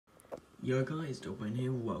Yo guys, Dogman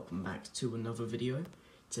here, welcome back to another video.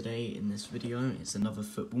 Today in this video it's another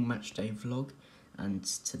football match day vlog, and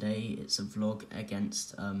today it's a vlog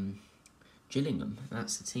against Gillingham.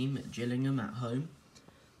 That's the team at Gillingham at home.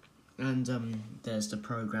 And there's the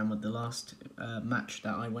programme of the last match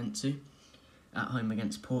that I went to at home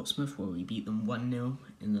against Portsmouth, where we beat them 1-0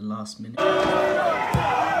 in the last minute.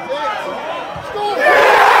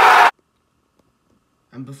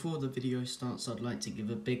 And before the video starts, I'd like to give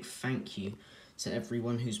a big thank you to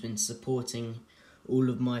everyone who's been supporting all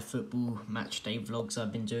of my football match day vlogs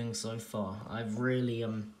I've been doing so far. I've really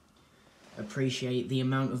appreciate the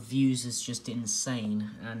amount of views is just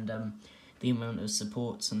insane, and the amount of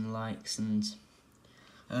supports and likes, and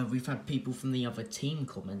we've had people from the other team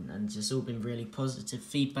comment, and it's all been really positive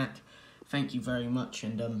feedback. Thank you very much,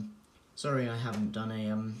 and sorry I haven't done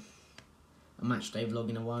a match day vlog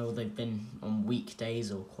in a while. They've been on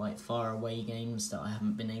weekdays or quite far away games that I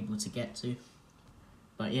haven't been able to get to.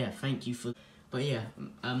 But yeah, thank you for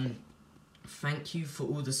thank you for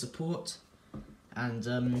all the support,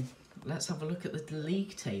 and let's have a look at the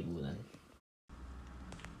league table then.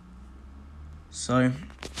 So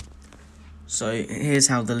here's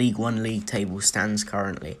how the League One league table stands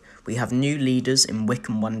currently. We have new leaders in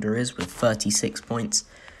Wycombe Wanderers with 36 points.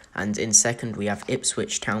 And in second, we have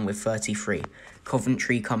Ipswich Town with 33.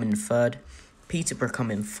 Coventry come in third. Peterborough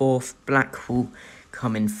come in fourth. Blackpool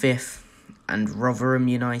come in fifth. And Rotherham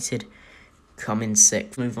United come in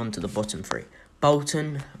sixth. Move on to the bottom three.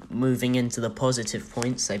 Bolton moving into the positive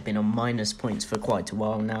points. They've been on minus points for quite a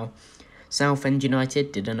while now. Southend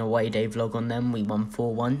United, did an away day vlog on them. We won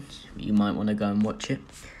 4-1. You might want to go and watch it.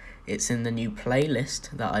 It's in the new playlist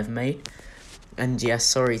that I've made. And yes,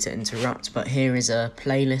 sorry to interrupt, but here is a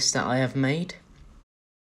playlist that I have made.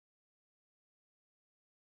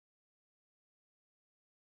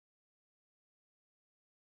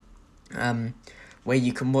 Where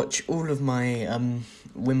you can watch all of my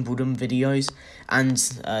Wimbledon videos, and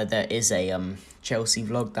there is a Chelsea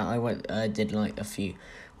vlog that I did like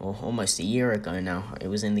almost a year ago now. It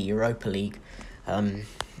was in the Europa League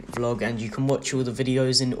vlog, and you can watch all the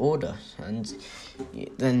videos in order, and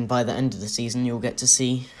then by the end of the season you'll get to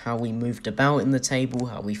see how we moved about in the table,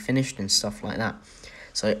 how we finished and stuff like that.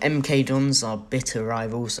 So MK Dons, our bitter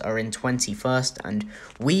rivals, are in 21st, and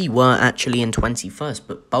we were actually in 21st,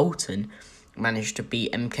 but Bolton managed to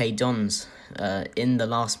beat MK Dons in the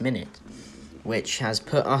last minute, which has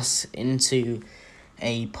put us into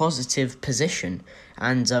a positive position,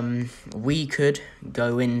 and we could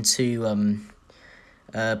go into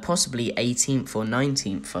possibly 18th or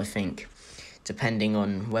 19th, I think, depending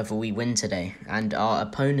on whether we win today. And our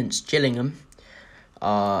opponents, Gillingham,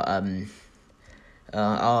 are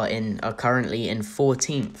currently in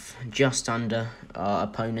 14th, just under our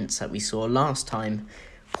opponents that we saw last time,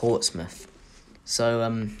 Portsmouth. So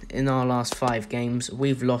in our last 5 games,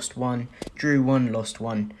 we've lost 1, drew 1, lost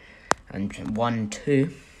 1, and won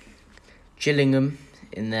 2. Gillingham,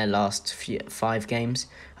 in their last 5 games,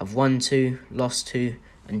 have won 2, lost 2,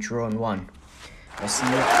 and drawn 1. I'll see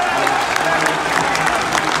you.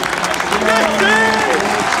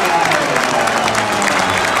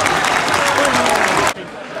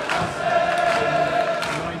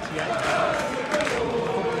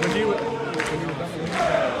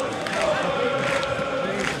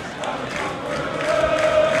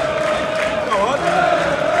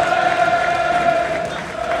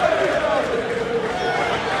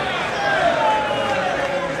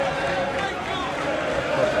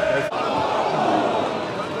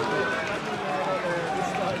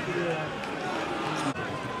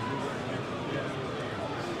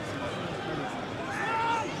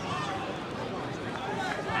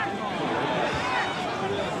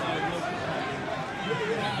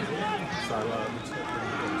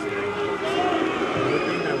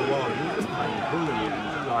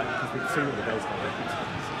 Because we've seen all the days like that.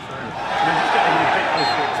 They're just getting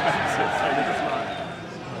ridiculously expensive, so they're just like...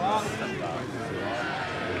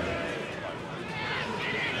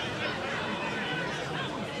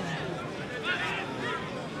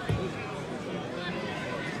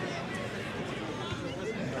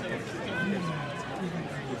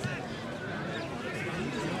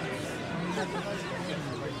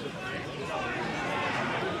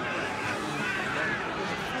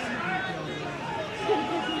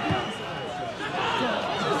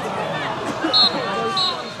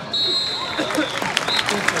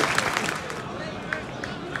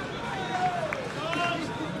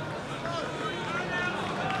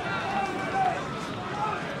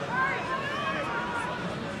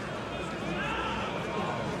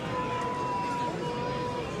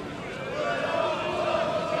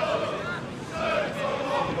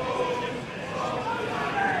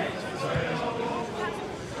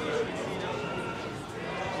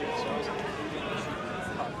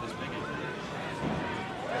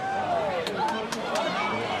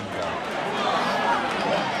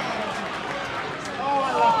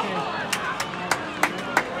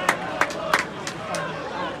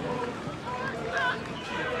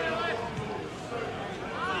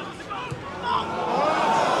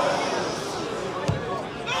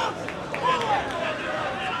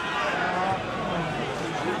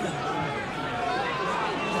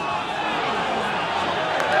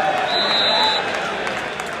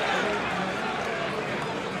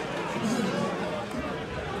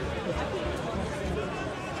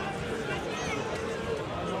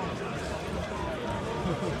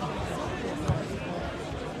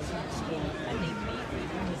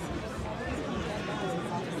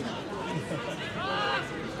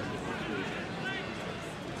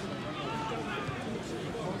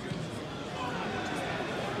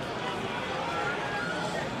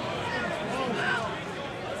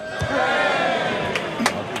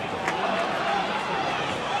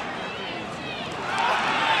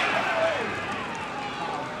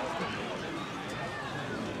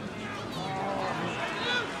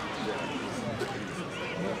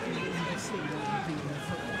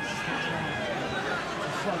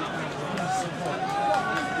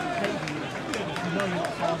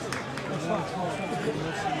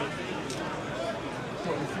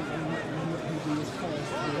 What I think they might be his first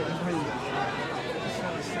it's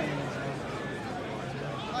not the same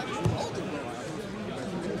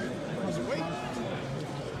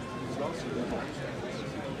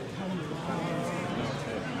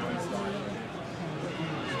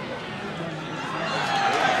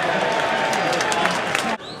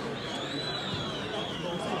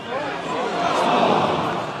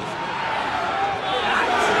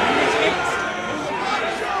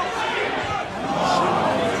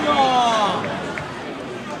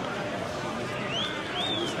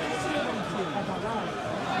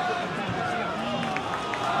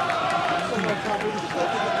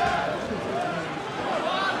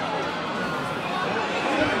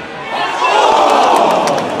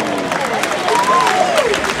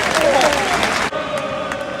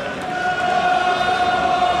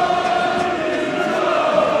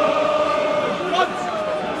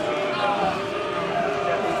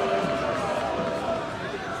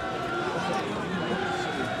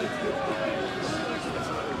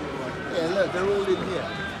Yeah, look, they're all in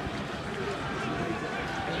here.